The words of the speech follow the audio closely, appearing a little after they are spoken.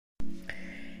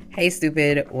Hey,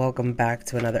 stupid. Welcome back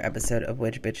to another episode of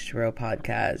Witch Bitch Tarot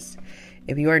Podcast.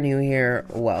 If you are new here,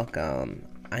 welcome.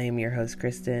 I am your host,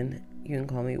 Kristen. You can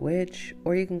call me Witch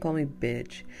or you can call me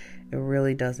Bitch. It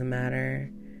really doesn't matter.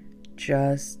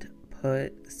 Just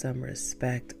put some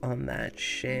respect on that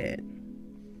shit.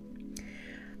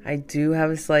 I do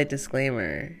have a slight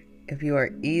disclaimer. If you are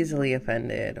easily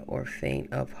offended or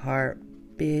faint of heart,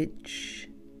 bitch,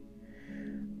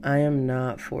 I am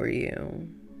not for you.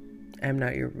 I'm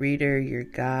not your reader, your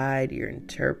guide, your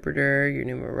interpreter, your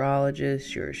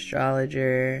numerologist, your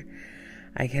astrologer.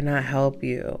 I cannot help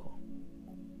you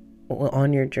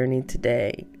on your journey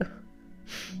today.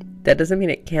 That doesn't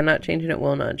mean it cannot change and it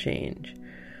will not change.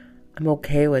 I'm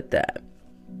okay with that.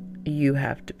 You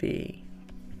have to be.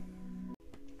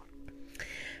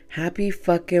 Happy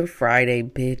fucking Friday,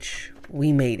 bitch.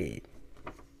 We made it.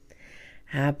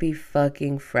 Happy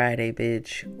fucking Friday,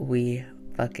 bitch. We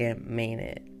fucking made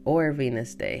it. Or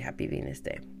Venus Day. Happy Venus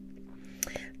Day.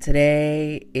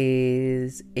 Today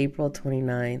is April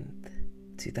 29th,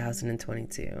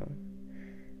 2022.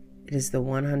 It is the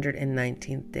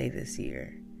 119th day this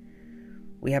year.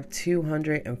 We have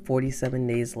 247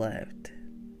 days left.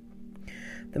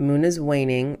 The moon is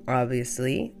waning,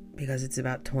 obviously, because it's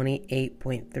about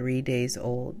 28.3 days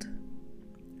old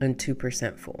and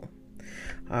 2% full.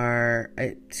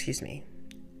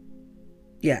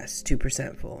 Yes,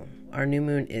 2% full. Our new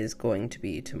moon is going to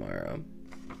be tomorrow.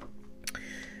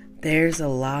 There's a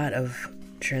lot of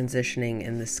transitioning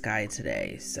in the sky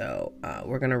today, so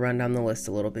we're going to run down the list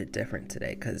a little bit different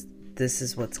today because this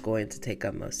is what's going to take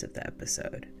up most of the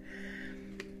episode.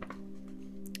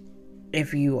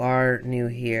 If you are new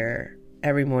here,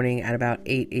 every morning at about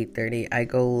 8:30, I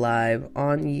go live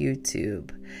on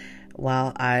YouTube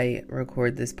while I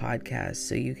record this podcast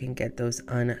so you can get those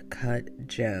uncut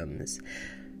gems.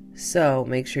 So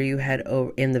make sure you head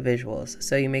over in the visuals.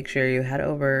 Make sure you head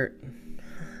over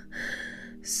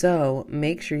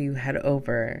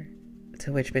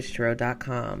to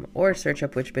witchbitchtarot.com or search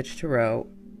up Witch Bitch Tarot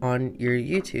on your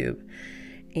YouTube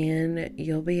and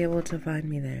you'll be able to find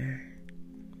me there.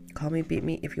 Call me, beat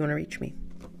me if you want to reach me.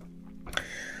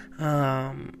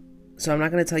 So I'm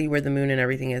not going to tell you where the moon and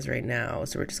everything is right now.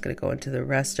 So we're just going to go into the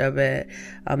rest of it.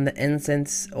 The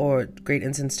incense or great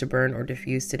incense to burn or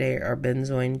diffuse today are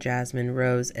benzoin, jasmine,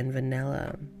 rose, and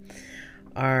vanilla.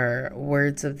 Our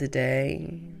words of the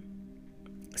day: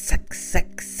 sex,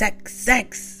 sex, sex,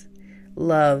 sex,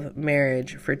 love,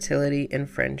 marriage, fertility, and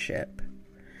friendship.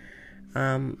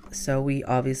 So we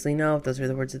obviously know if those are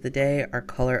the words of the day. Our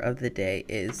color of the day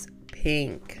is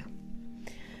pink.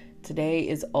 Today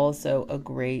is also a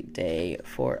great day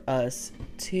for us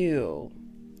to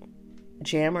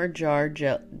jam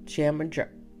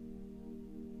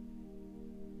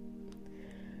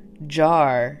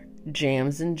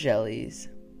jams and jellies,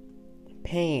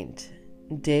 paint,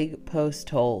 dig post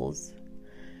holes,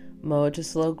 mow to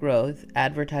slow growth,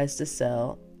 advertise to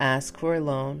sell, ask for a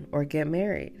loan, or get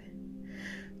married.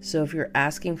 So if you're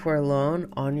asking for a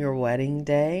loan on your wedding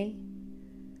day,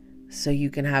 so you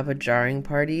can have a jarring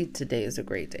party, today is a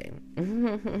great day.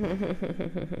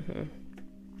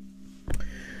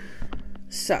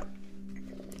 So,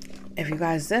 if you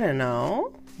guys didn't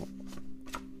know,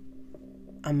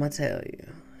 I'm gonna tell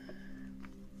you.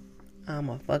 I'm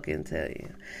gonna fucking tell you.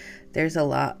 There's a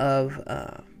lot of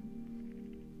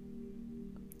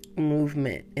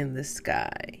movement in the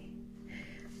sky.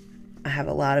 I have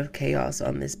a lot of chaos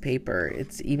on this paper.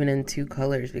 It's even in two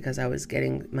colors because my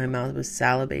mouth was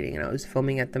salivating and I was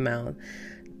foaming at the mouth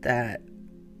that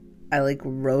I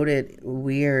wrote it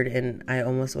weird and I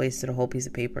almost wasted a whole piece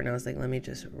of paper and I was like, let me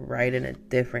just write in a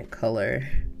different color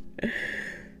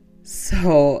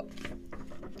so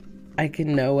I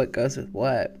can know what goes with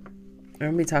what. We're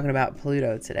going to be talking about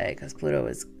Pluto today because Pluto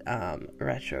is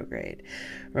retrograde.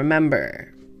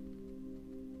 Remember,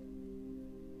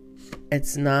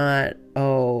 it's not,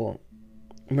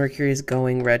 Mercury is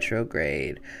going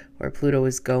retrograde or Pluto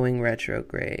is going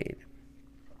retrograde.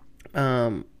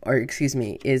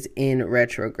 Is in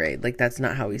retrograde. That's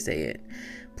not how we say it.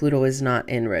 Pluto is not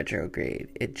in retrograde.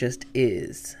 It just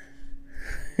is.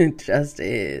 It just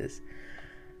is.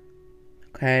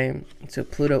 Okay? So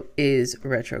Pluto is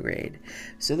retrograde.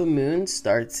 So the moon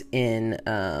starts in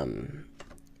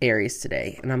Aries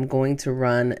today, and I'm going to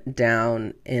run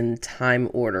down in time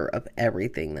order of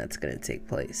everything that's going to take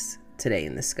place today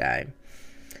in the sky.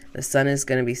 The sun is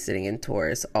going to be sitting in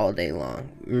Taurus all day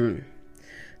long.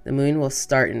 The moon will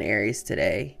start in Aries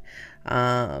today.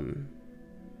 While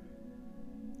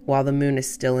the moon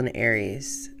is still in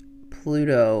Aries,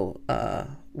 Pluto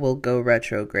will go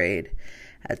retrograde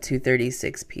at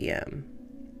 2:36 p.m.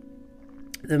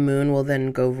 The moon will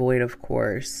then go void, of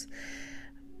course,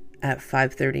 at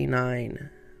 5:39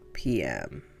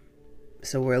 p.m.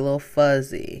 So we're a little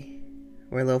fuzzy.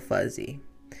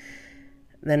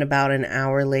 Then about an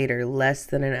hour later, less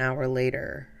than an hour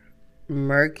later,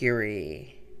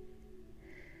 Mercury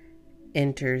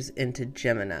enters into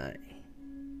Gemini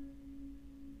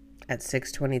at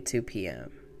 6:22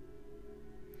 p.m.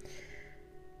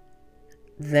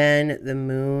 Then the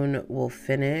moon will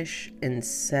finish and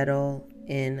settle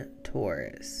in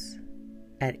Taurus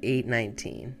at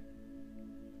 8:19.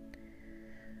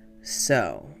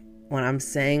 So, when I'm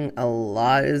saying a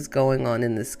lot is going on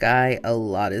in the sky, a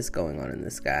lot is going on in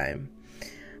the sky.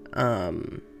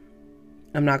 I'm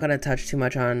not going to touch too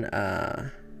much on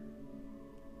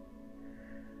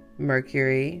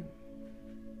Mercury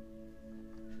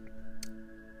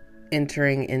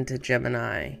entering into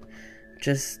Gemini.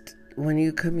 Just when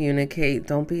you communicate,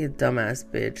 don't be a dumbass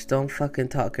bitch. Don't fucking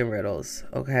talk in riddles,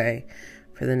 okay?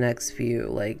 For the next few,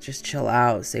 like, just chill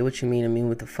out. Say what you mean and mean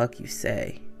what the fuck you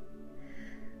say.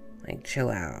 Like, chill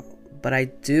out. But I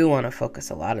do want to focus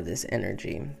a lot of this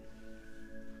energy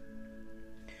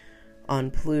on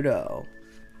Pluto.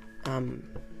 On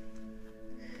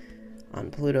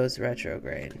Pluto's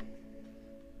retrograde.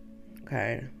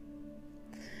 Okay.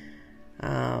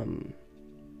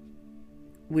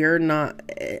 We're not,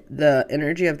 the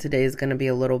energy of today is going to be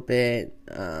a little bit,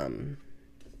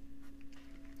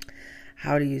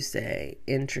 how do you say,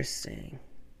 interesting.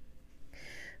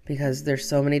 Because there's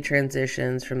so many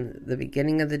transitions from the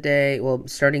beginning of the day, well,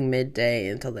 starting midday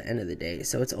until the end of the day.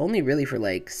 So it's only really for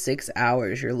like 6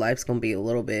 hours. Your life's going to be a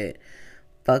little bit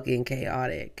fucking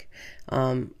chaotic.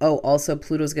 Also,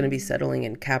 Pluto's going to be settling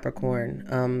in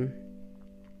Capricorn.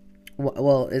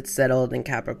 Well, it's settled in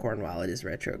Capricorn while it is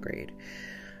retrograde.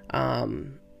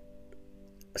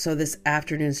 So this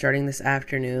afternoon, starting this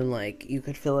afternoon, like, you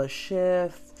could feel a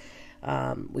shift.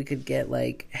 We could get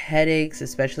like headaches,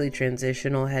 especially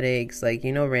transitional headaches. Like,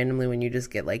 you know, randomly when you just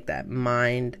get like that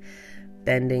mind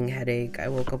bending headache. I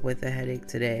woke up with a headache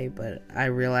today, but I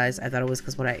realized I thought it was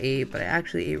because what I ate, but I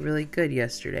actually ate really good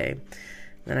yesterday.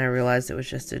 Then I realized it was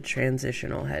just a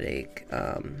transitional headache.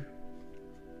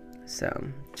 So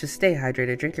just stay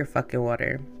hydrated, drink your fucking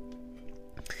water.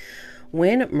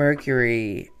 When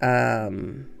Mercury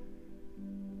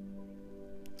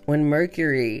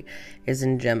is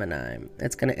in Gemini,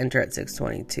 it's going to enter at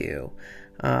 6:22.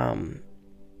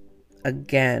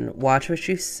 Again, watch what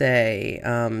you say.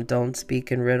 Don't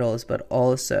speak in riddles, but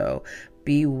also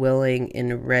be willing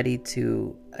and ready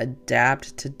to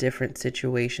adapt to different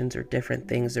situations or different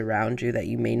things around you that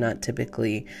you may not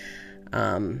typically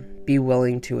be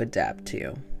willing to adapt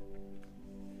to.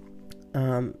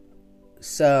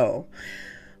 So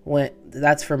when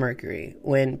that's for Mercury,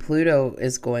 when Pluto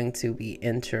is going to be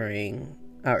entering,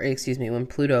 when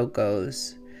Pluto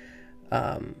goes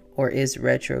or is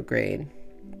retrograde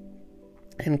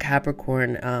in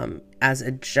Capricorn, as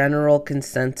a general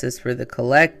consensus for the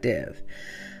collective,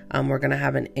 we're going to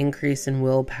have an increase in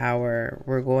willpower.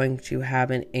 We're going to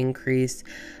have an increase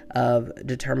of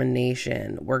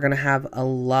determination. We're going to have a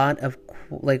lot of,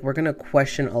 like, we're going to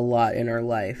question a lot in our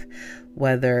life,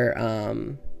 whether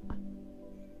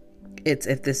it's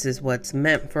if this is what's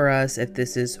meant for us, if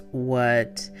this is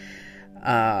what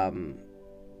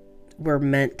we're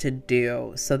meant to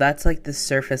do. So that's like the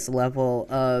surface level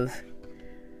of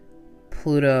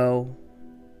Pluto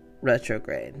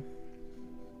retrograde.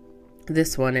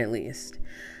 This one, at least.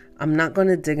 I'm not going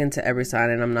to dig into every sign,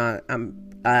 and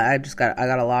I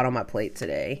got a lot on my plate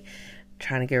today,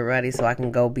 trying to get ready so I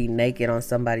can go be naked on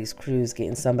somebody's cruise,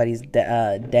 getting somebody's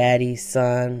daddy,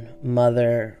 son,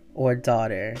 mother, or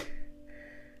daughter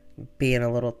being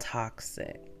a little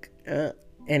toxic.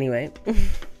 Anyway,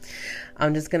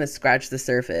 I'm just going to scratch the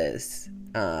surface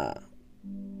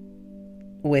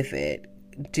with it.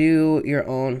 Do your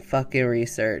own fucking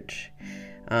research.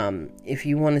 If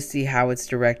you want to see how it's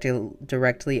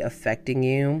directly affecting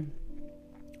you,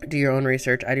 do your own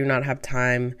research. I do not have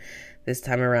time this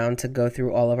time around to go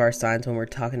through all of our signs when we're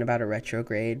talking about a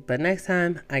retrograde, but next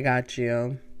time I got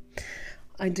you.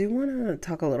 I do want to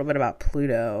talk a little bit about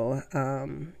Pluto.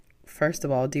 First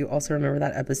of all, do you also remember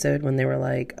that episode when they were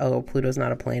like, oh, Pluto's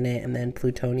not a planet, and then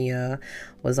Plutonia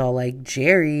was all like,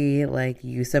 Jerry, like,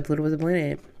 you said Pluto was a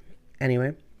planet.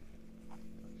 Anyway,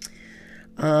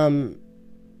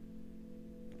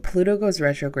 Pluto goes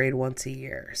retrograde once a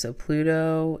year. So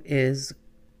Pluto is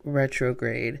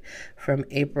retrograde from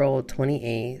April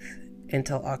 28th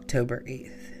until October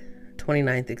 8th.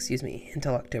 29th,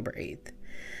 until October 8th.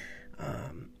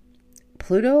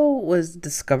 Pluto was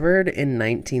discovered in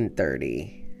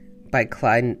 1930 by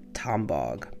Clyde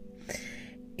Tombaugh.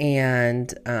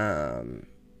 And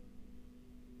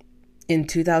in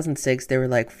 2006, they were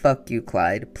like, fuck you,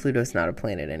 Clyde. Pluto's not a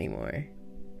planet anymore.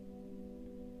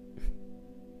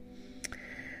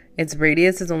 Its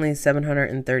radius is only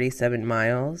 737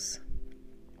 miles.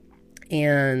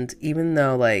 And even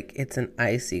though, like, it's an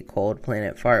icy, cold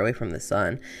planet far away from the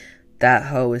sun, that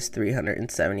hoe is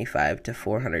 375 to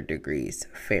 400 degrees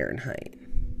Fahrenheit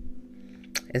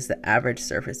is the average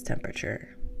surface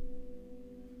temperature.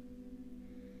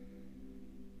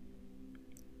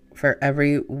 For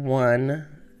every 1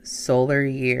 solar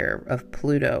year of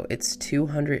Pluto, it's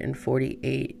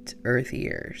 248 Earth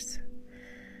years.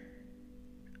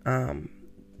 Our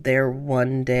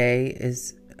 1 day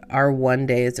is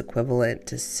equivalent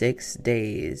to 6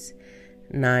 days,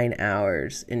 9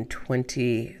 hours, and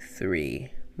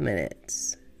 23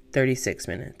 minutes. 36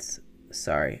 minutes.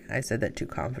 Sorry, I said that too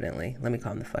confidently. Let me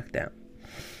calm the fuck down.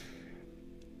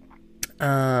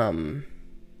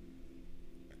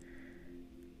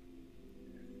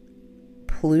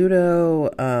 Pluto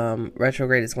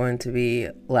retrograde is going to be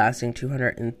lasting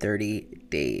 230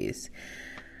 days.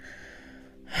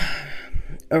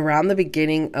 Around the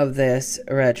beginning of this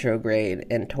retrograde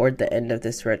and toward the end of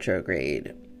this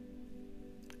retrograde,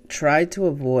 try to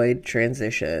avoid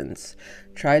transitions.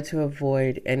 Try to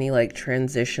avoid any like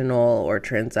transitional or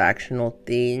transactional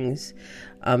things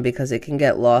because it can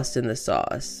get lost in the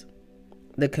sauce.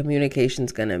 The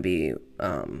communication's going to be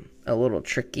a little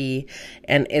tricky,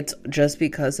 and it's just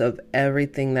because of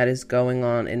everything that is going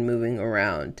on and moving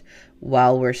around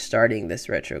while we're starting this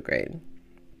retrograde.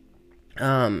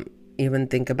 Even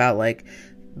think about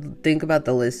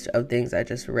the list of things I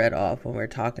just read off when we're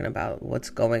talking about what's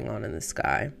going on in the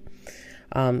sky.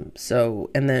 And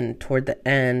then toward the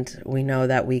end, we know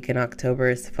that week in October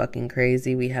is fucking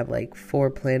crazy. We have like 4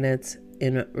 planets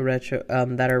in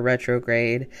that are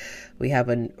retrograde. We have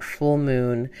a full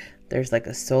moon. There's like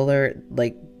a solar,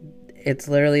 like it's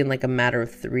literally in like a matter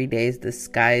of 3 days, the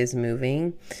sky is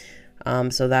moving.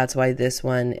 So that's why this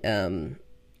one,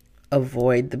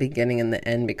 avoid the beginning and the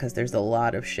end, because there's a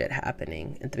lot of shit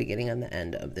happening at the beginning and the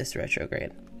end of this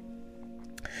retrograde.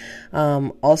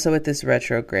 Also with this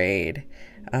retrograde,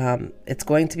 it's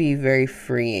going to be very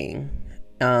freeing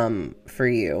for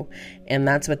you, and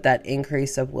that's with that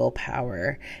increase of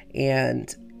willpower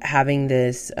and having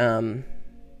this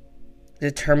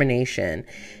determination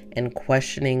and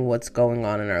questioning what's going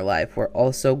on in our life. We're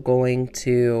also going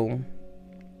to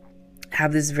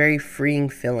have this very freeing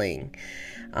feeling,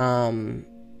 and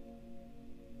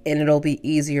it'll be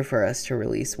easier for us to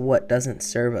release what doesn't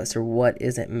serve us or what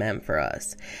isn't meant for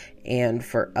us, and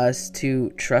for us to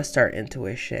trust our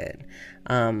intuition.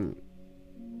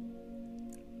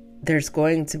 There's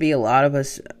going to be a lot of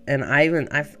us, and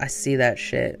I see that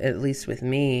shit, at least with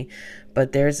me,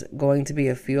 but there's going to be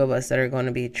a few of us that are going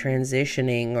to be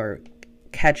transitioning or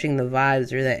catching the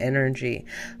vibes or the energy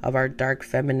of our dark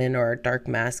feminine or our dark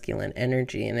masculine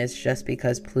energy, and it's just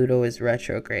because Pluto is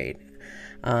retrograde.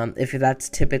 If that's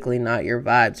typically not your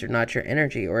vibes or not your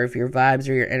energy, or if your vibes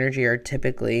or your energy are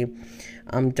typically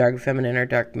dark feminine or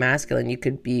dark masculine, you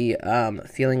could be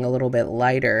feeling a little bit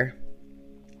lighter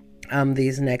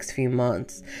these next few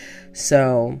months.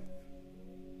 So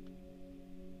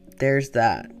there's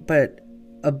that. But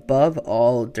above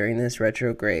all, during this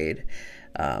retrograde,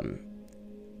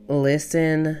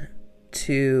 listen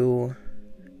to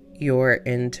your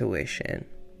intuition.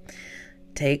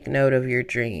 Take note of your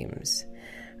dreams.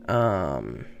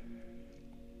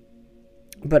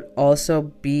 But also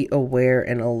be aware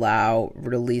and allow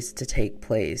release to take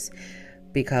place,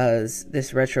 because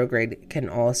this retrograde can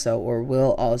also or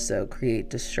will also create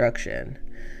destruction.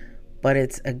 But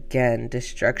it's, again,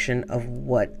 destruction of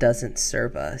what doesn't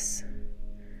serve us.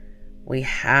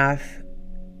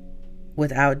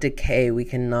 Without decay, we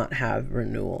cannot have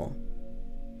renewal.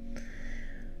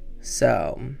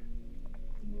 So,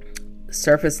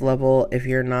 surface level, if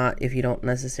you don't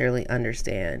necessarily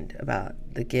understand about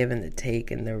the give and the take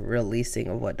and the releasing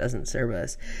of what doesn't serve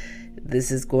us,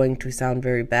 this is going to sound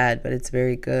very bad, but it's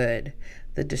very good.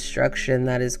 The destruction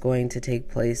that is going to take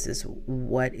place is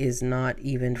what is not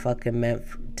even fucking meant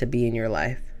to be in your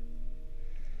life.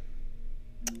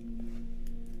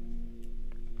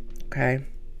 Okay.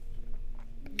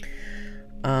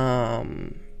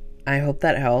 I hope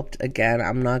that helped. Again,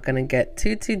 I'm not gonna get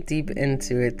too deep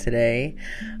into it today.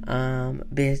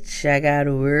 Bitch, I got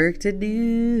work to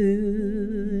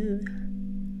do.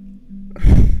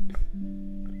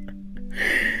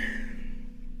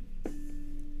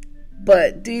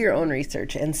 But do your own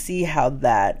research and see how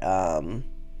that's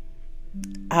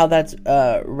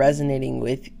resonating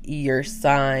with your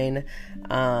sign.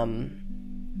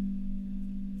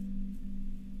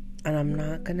 And I'm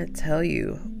not going to tell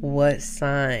you what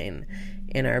sign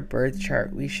in our birth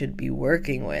chart we should be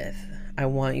working with. I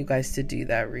want you guys to do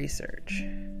that research.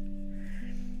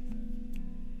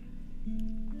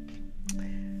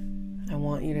 I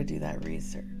want you to do that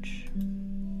research.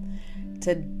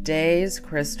 Today's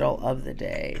crystal of the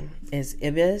day is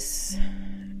ibis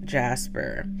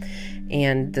jasper.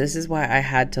 And this is why I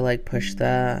had to push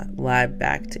the live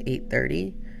back to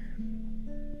 8:30.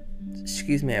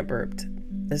 Excuse me, I burped.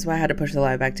 This is why I had to push the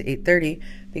live back to 8:30,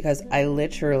 because I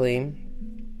literally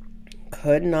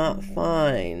could not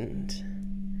find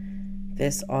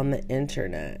this on the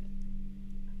internet.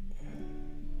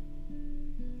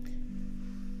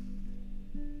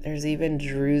 There's even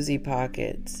druzy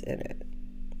pockets in it.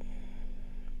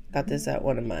 Got this at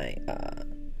one of my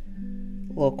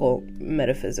local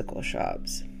metaphysical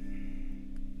shops.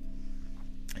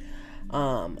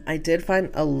 I did find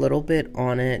a little bit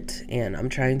on it, and I'm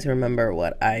trying to remember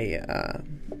what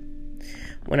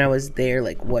when I was there,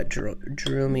 what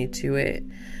drew me to it.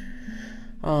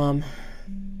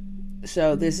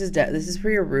 So this is for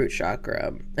your root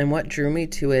chakra, and what drew me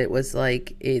to it was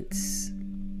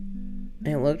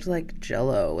it looked like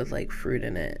Jello with fruit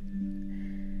in it,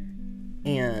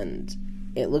 and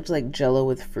it looked like Jello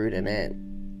with fruit in it.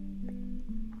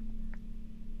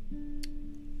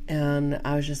 And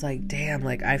I was just damn,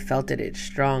 I felt it. It's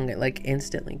strong. It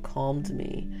instantly calmed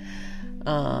me.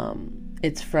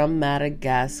 It's from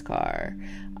Madagascar.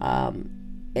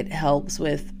 It helps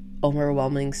with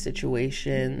overwhelming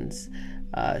situations,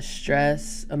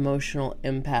 stress, emotional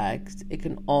impact. It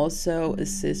can also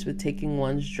assist with taking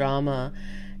one's drama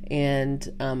and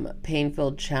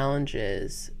pain-filled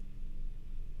challenges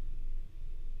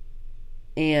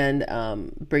and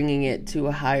bringing it to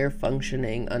a higher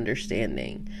functioning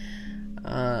understanding.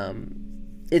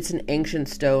 It's an ancient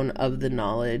stone of the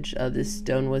knowledge. This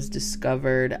stone was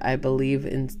discovered, I believe,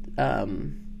 in I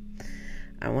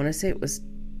want to say it was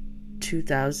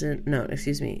 19,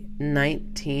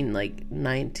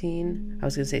 19. I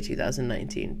was going to say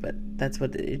 2019, but that's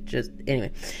what it just,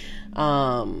 anyway.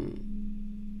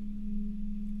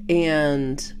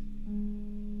 And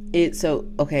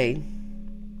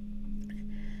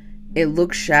it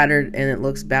looks shattered and it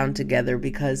looks bound together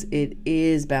because it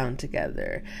is bound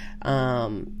together.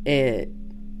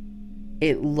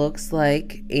 It looks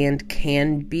like and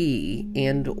can be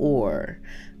and or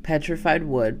petrified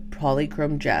wood,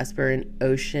 polychrome jasper, and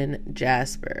ocean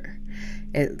jasper.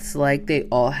 It's like they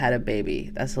all had a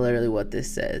baby. That's literally what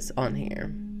this says on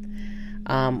here.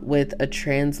 With a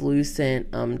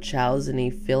translucent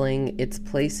chalcedony filling its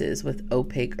places with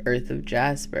opaque earth of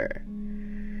jasper,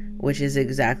 which is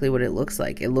exactly what it looks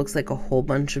like. It looks like a whole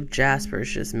bunch of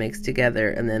jaspers just mixed together,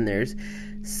 and then there's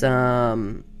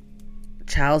some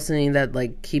chalcedony that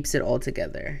keeps it all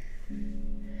together.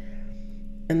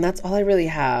 And that's all I really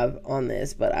have on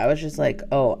this, but I was just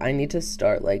I need to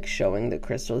start showing the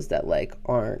crystals that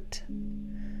aren't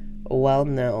well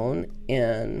known,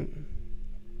 and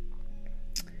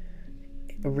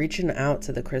reaching out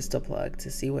to the crystal plug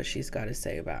to see what she's got to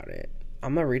say about it.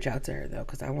 I'm going to reach out to her, though,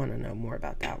 because I want to know more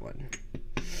about that one.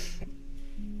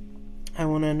 I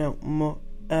want to know more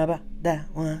about that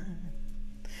one.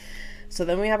 So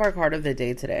then we have our card of the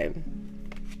day today.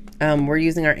 We're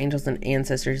using our Angels and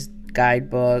Ancestors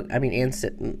guidebook. We're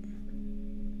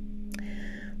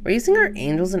using our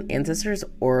Angels and Ancestors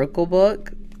Oracle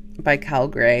book by Cal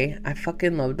Gray. I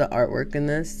fucking love the artwork in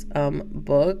this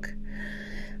book.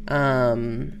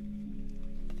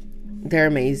 They're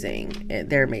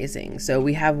amazing. So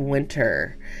we have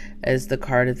winter as the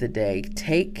card of the day.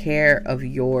 Take care of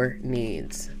your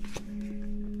needs.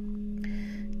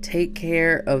 Take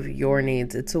care of your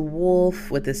needs. It's a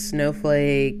wolf with a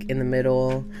snowflake in the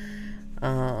middle.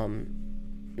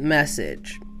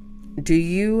 Message. Do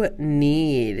you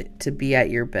need to be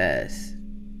at your best?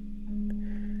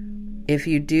 If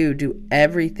you do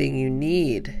everything you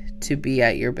need to be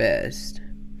at your best.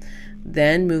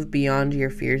 Then move beyond your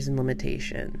fears and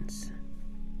limitations.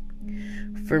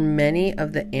 For many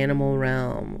of the animal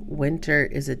realm, winter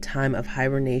is a time of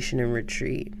hibernation and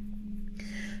retreat.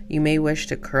 You may wish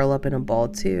to curl up in a ball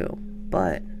too,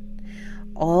 but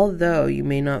although you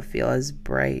may not feel as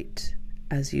bright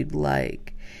as you'd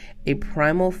like, a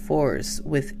primal force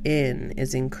within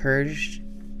is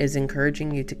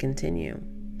encouraging you to continue.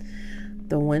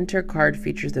 The winter card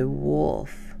features a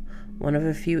wolf, one of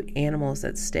a few animals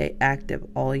that stay active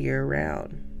all year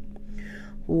round.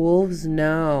 Wolves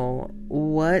know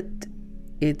what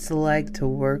it's like to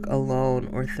work alone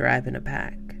or thrive in a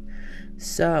pack.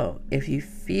 So, if you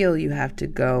feel you have to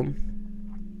go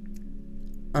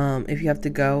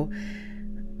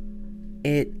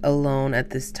it alone at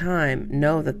this time,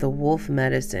 know that the wolf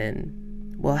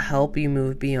medicine will help you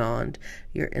move beyond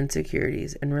your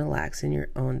insecurities and relax in your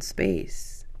own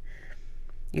space.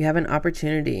 You have an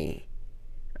opportunity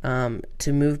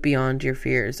to move beyond your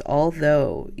fears.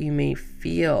 Although you may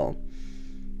feel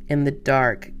in the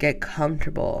dark, get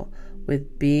comfortable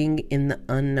with being in the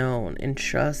unknown and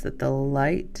trust that the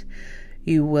light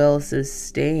you will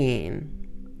sustain,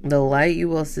 the light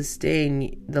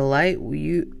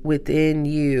within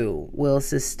you will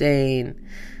sustain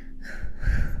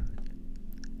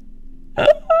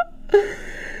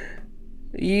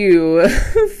you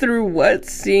through what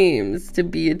seems to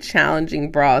be a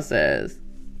challenging process.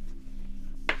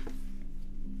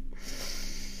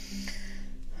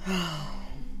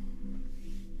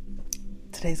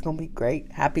 Today's gonna be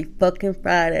great. Happy fucking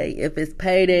Friday. If it's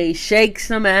payday, shake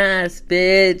some ass,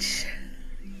 bitch.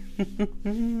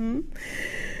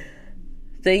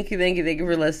 Thank you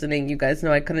for listening. You guys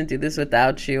know I couldn't do this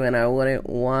without you, and I wouldn't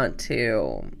want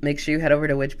to. Make sure you head over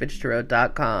to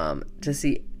witchbitchtarot.com to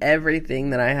see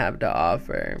everything that I have to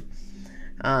offer,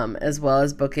 as well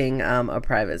as booking a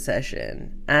private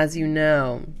session. As you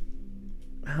know,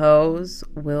 hoes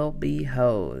will be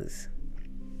hoes.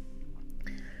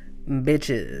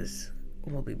 Bitches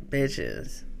will be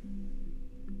bitches.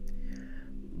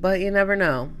 But you never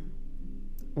know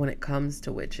when it comes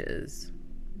to witches.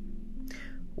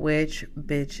 Which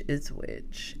bitch is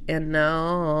which? And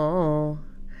no,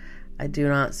 I do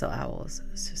not sell owls,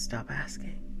 so stop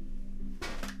asking.